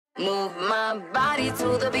Move my body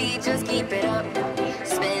to the beat, just keep it up.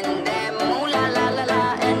 Spin that moolah la la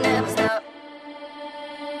la and never stop.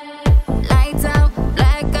 Lights out,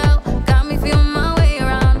 blackout, got me feeling my way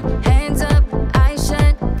around. Hands up, eyes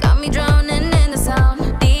shut, got me drowning in the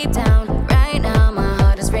sound. Deep down, right now, my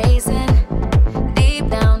heart is racing. Deep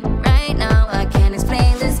down, right now, I can't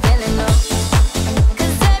explain this feeling, no.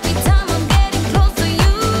 Cause every time I'm getting close to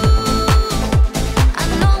you, I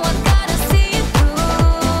know I gotta see it through.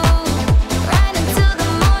 Right until the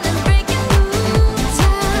morning's breaking loose,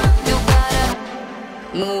 yeah. You gotta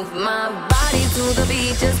move my body to the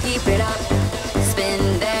beat, just keep it up. Spin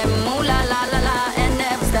that moolah la la la and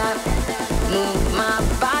never stop. Move my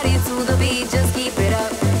body to the beat, just keep it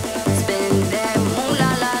up. Spin that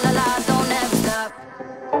moolah la la la, don't ever stop.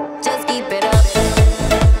 Just keep it up.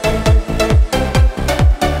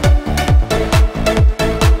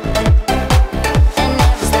 And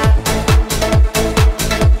never stop.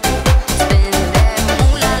 Spin that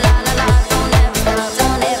moolah la la la, don't ever stop,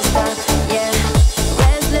 don't ever stop, yeah.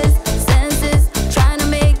 Restless senses, trying to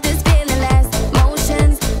make this feeling last.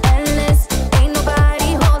 Motions endless, ain't nobody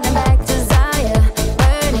holding back. Desire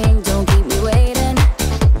burning, don't keep me waiting.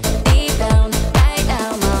 Deep down, right now,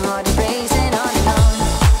 my heart is racing on and on.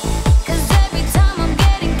 Cause every time I'm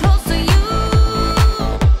getting close to you,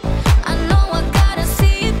 I know I gotta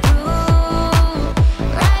see it through.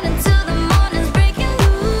 Right until the morning's breaking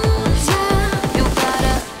loose, yeah. You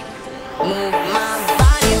gotta move my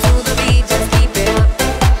body to the beat, just keep it up.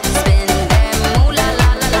 Spin that moolah la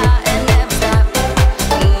la la and never stop.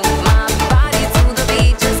 Move my body to the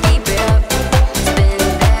beat, just keep it up. Spin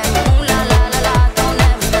that moolah la la la, don't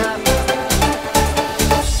ever stop.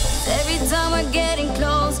 Every time we're getting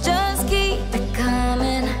close, just keep it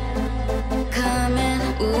coming, coming,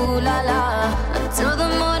 ooh la la. Until the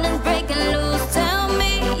morning's breaking loose, tell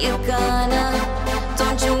me you gonna,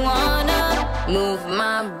 don't you wanna move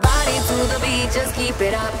my body to the beat, just keep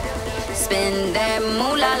it up. Spin that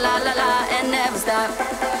moolah la la la and never stop.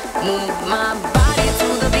 Move my body to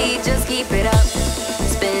the beat, just keep it